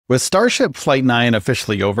With Starship Flight 9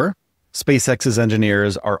 officially over, SpaceX's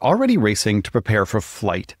engineers are already racing to prepare for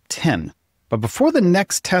Flight 10. But before the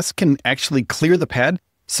next test can actually clear the pad,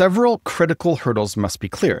 several critical hurdles must be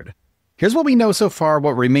cleared. Here's what we know so far,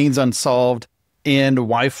 what remains unsolved, and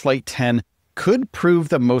why Flight 10 could prove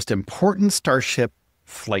the most important Starship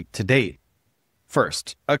flight to date.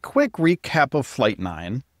 First, a quick recap of Flight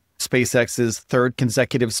 9, SpaceX's third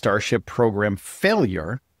consecutive Starship program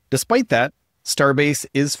failure. Despite that, Starbase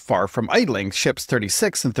is far from idling. Ships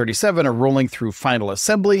 36 and 37 are rolling through final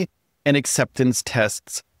assembly and acceptance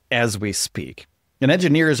tests as we speak. And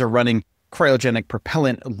engineers are running cryogenic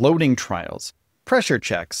propellant loading trials, pressure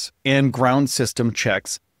checks, and ground system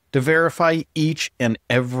checks to verify each and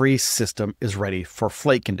every system is ready for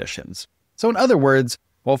flight conditions. So in other words,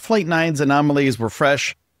 while Flight 9's anomalies were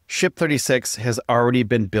fresh, Ship 36 has already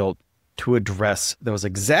been built to address those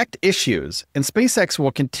exact issues, and SpaceX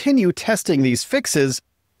will continue testing these fixes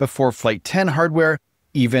before Flight 10 hardware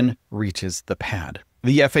even reaches the pad.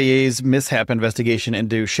 The FAA's mishap investigation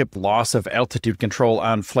into ship loss of altitude control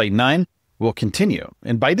on Flight 9 will continue,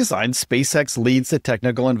 and by design, SpaceX leads the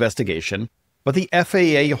technical investigation, but the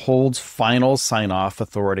FAA holds final sign-off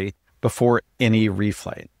authority before any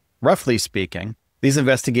reflight. Roughly speaking, these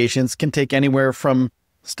investigations can take anywhere from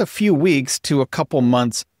just a few weeks to a couple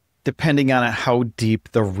months, depending on how deep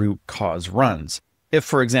the root cause runs. If,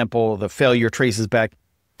 for example, the failure traces back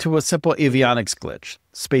to a simple avionics glitch,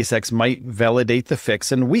 SpaceX might validate the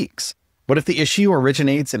fix in weeks. But if the issue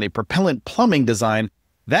originates in a propellant plumbing design,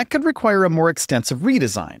 that could require a more extensive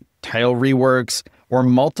redesign, tile reworks, or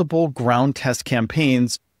multiple ground test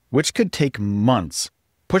campaigns, which could take months,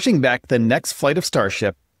 pushing back the next flight of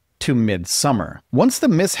Starship to mid-summer. Once the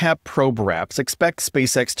mishap probe wraps, expect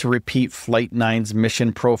SpaceX to repeat Flight 9's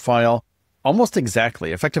mission profile almost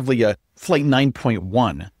exactly, effectively a Flight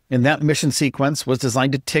 9.1. And that mission sequence was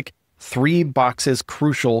designed to tick 3 boxes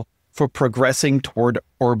crucial for progressing toward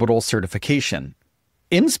orbital certification.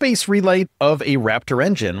 In-space relight of a Raptor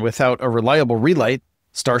engine. Without a reliable relight,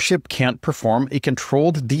 Starship can't perform a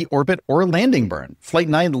controlled deorbit or landing burn. Flight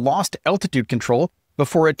 9 lost altitude control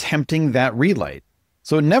before attempting that relight,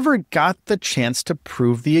 so it never got the chance to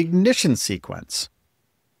prove the ignition sequence.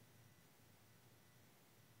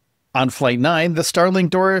 On Flight 9, the Starlink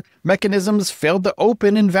door mechanisms failed to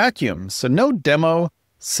open in vacuum, so no demo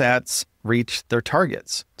sats reached their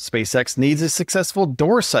targets. SpaceX needs a successful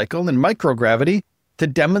door cycle in microgravity to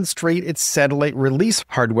demonstrate its satellite release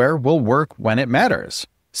hardware will work when it matters.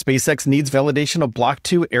 SpaceX needs validation of Block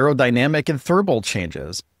 2 aerodynamic and thermal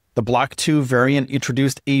changes. The Block 2 variant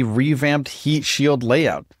introduced a revamped heat shield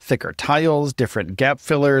layout, thicker tiles, different gap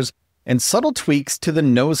fillers, and subtle tweaks to the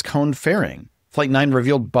nose cone fairing. Flight 9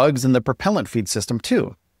 revealed bugs in the propellant feed system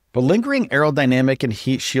too, but lingering aerodynamic and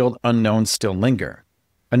heat shield unknowns still linger.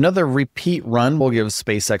 Another repeat run will give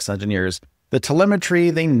SpaceX engineers the telemetry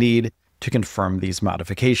they need to confirm these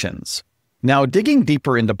modifications. Now, digging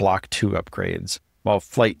deeper into Block 2 upgrades, while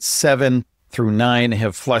Flight 7 through 9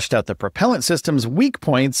 have flushed out the propellant system's weak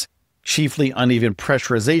points, chiefly uneven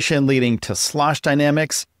pressurization leading to slosh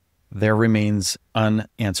dynamics, there remains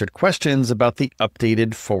unanswered questions about the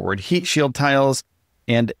updated forward heat shield tiles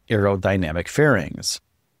and aerodynamic fairings.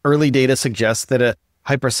 Early data suggests that at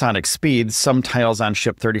hypersonic speeds, some tiles on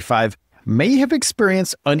Ship 35 may have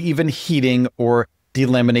experienced uneven heating or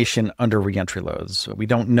delamination under reentry loads. We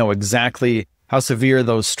don't know exactly how severe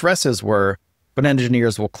those stresses were, but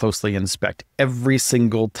engineers will closely inspect every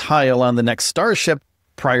single tile on the next Starship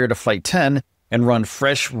prior to Flight 10 and run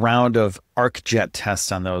fresh round of arc jet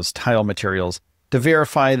tests on those tile materials to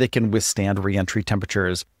verify they can withstand reentry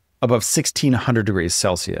temperatures above 1600 degrees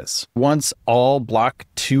Celsius. Once all Block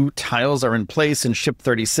 2 tiles are in place in Ship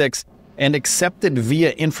 36 and accepted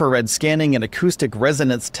via infrared scanning and acoustic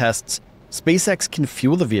resonance tests, SpaceX can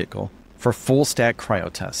fuel the vehicle for full stack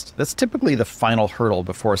cryo test. That's typically the final hurdle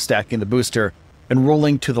before stacking the booster and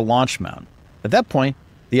rolling to the launch mount. At that point,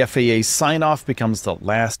 the FAA's sign-off becomes the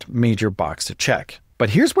last major box to check.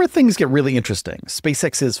 But here's where things get really interesting.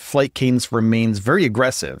 SpaceX's flight cadence remains very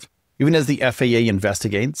aggressive. Even as the FAA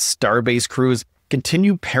investigates, Starbase crews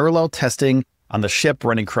continue parallel testing on the ship,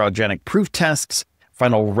 running cryogenic proof tests,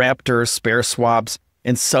 final Raptor spare swaps,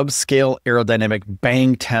 and subscale aerodynamic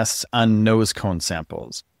bang tests on nose cone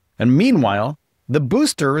samples. And meanwhile, the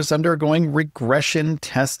booster is undergoing regression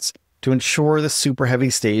tests to ensure the Super Heavy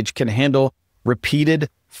stage can handle repeated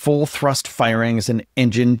full thrust firings and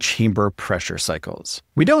engine chamber pressure cycles.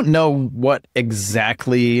 We don't know what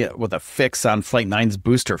exactly with a fix on Flight 9's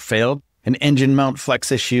booster failed, an engine mount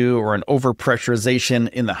flex issue or an overpressurization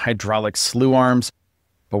in the hydraulic slew arms,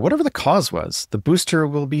 But whatever the cause was, the booster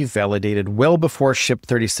will be validated well before Ship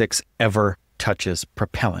 36 ever touches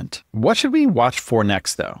propellant. What should we watch for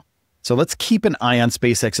next, though? So let's keep an eye on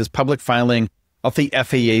SpaceX's public filing of the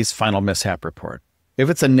FAA's final mishap report. If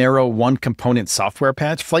it's a narrow one-component software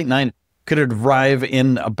patch, Flight 9 could arrive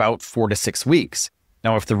in about 4 to 6 weeks.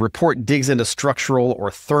 Now, if the report digs into structural or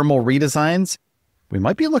thermal redesigns, we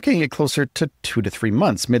might be looking at closer to 2 to 3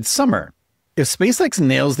 months, mid-summer. If SpaceX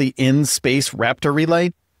nails the in-space Raptor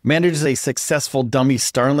relight, manages a successful dummy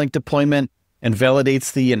Starlink deployment, and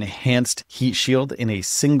validates the enhanced heat shield in a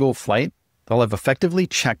single flight, they'll have effectively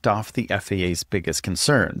checked off the FAA's biggest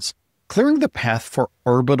concerns, clearing the path for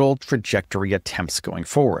orbital trajectory attempts going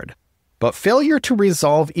forward. But failure to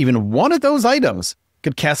resolve even one of those items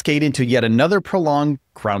could cascade into yet another prolonged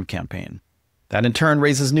ground campaign. That in turn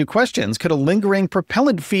raises new questions. Could a lingering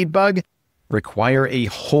propellant feed bug require a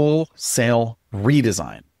wholesale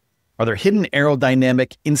redesign? Are there hidden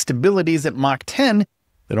aerodynamic instabilities at Mach 10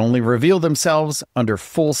 that only reveal themselves under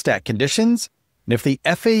full stack conditions? And if the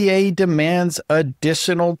FAA demands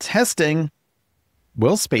additional testing,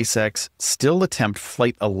 will SpaceX still attempt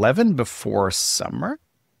Flight 11 before summer?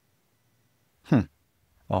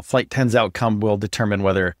 Well, Flight 10's outcome will determine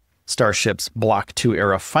whether Starship's Block 2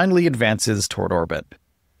 era finally advances toward orbit,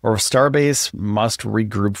 or if Starbase must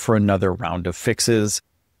regroup for another round of fixes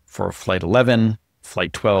for Flight 11,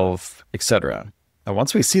 Flight 12, etc. Now,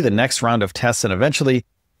 once we see the next round of tests and eventually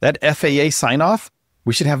that FAA sign-off,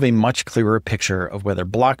 we should have a much clearer picture of whether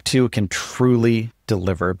Block 2 can truly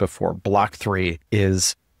deliver before Block 3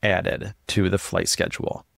 is added to the flight schedule.